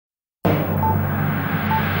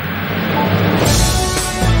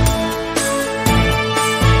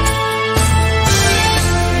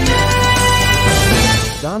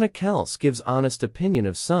Donna Kelce gives honest opinion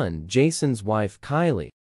of son Jason's wife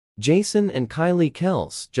Kylie. Jason and Kylie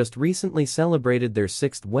Kelce just recently celebrated their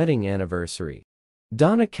 6th wedding anniversary.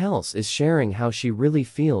 Donna Kelce is sharing how she really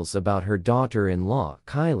feels about her daughter-in-law,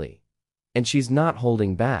 Kylie. And she's not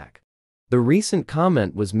holding back. The recent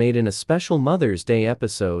comment was made in a special Mother's Day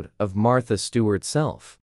episode of Martha Stewart's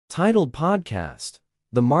self-titled podcast,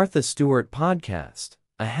 The Martha Stewart Podcast,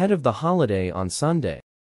 ahead of the holiday on Sunday.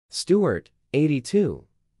 Stewart, 82,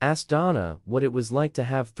 asked Donna what it was like to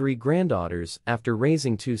have 3 granddaughters after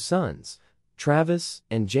raising 2 sons, Travis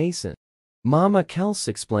and Jason. Mama Kelce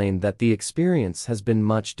explained that the experience has been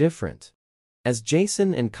much different. As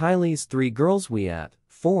Jason and Kylie's 3 girls, we at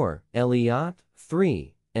 4, Elliot,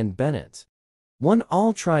 3, and Bennett, 1,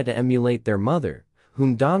 all try to emulate their mother,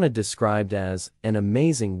 whom Donna described as an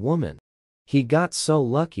amazing woman. He got so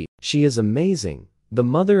lucky. She is amazing, the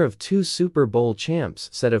mother of 2 Super Bowl champs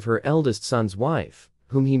said of her eldest son's wife,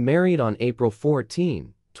 whom he married on April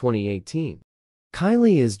 14, 2018.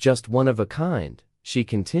 Kylie is just one of a kind, she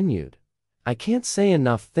continued. I can't say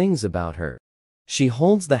enough things about her. She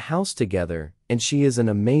holds the house together, and she is an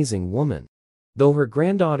amazing woman. Though her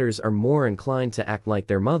granddaughters are more inclined to act like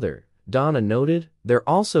their mother, Donna noted, they're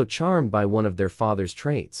also charmed by one of their father's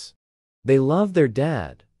traits. They love their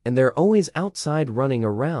dad, and they're always outside running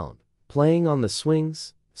around, playing on the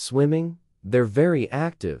swings, swimming. They're very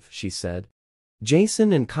active, she said.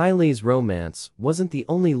 Jason and Kylie's romance wasn't the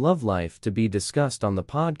only love life to be discussed on the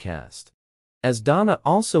podcast, as Donna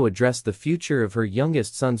also addressed the future of her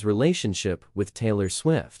youngest son's relationship with Taylor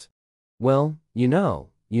Swift. Well, you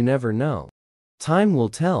never know. Time will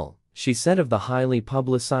tell, she said of the highly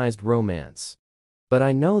publicized romance. But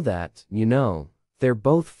I know that, they're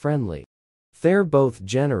both friendly. They're both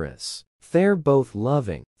generous. They're both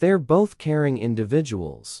loving. They're both caring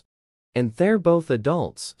individuals. And they're both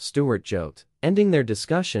adults, Stewart joked, ending their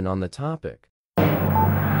discussion on the topic.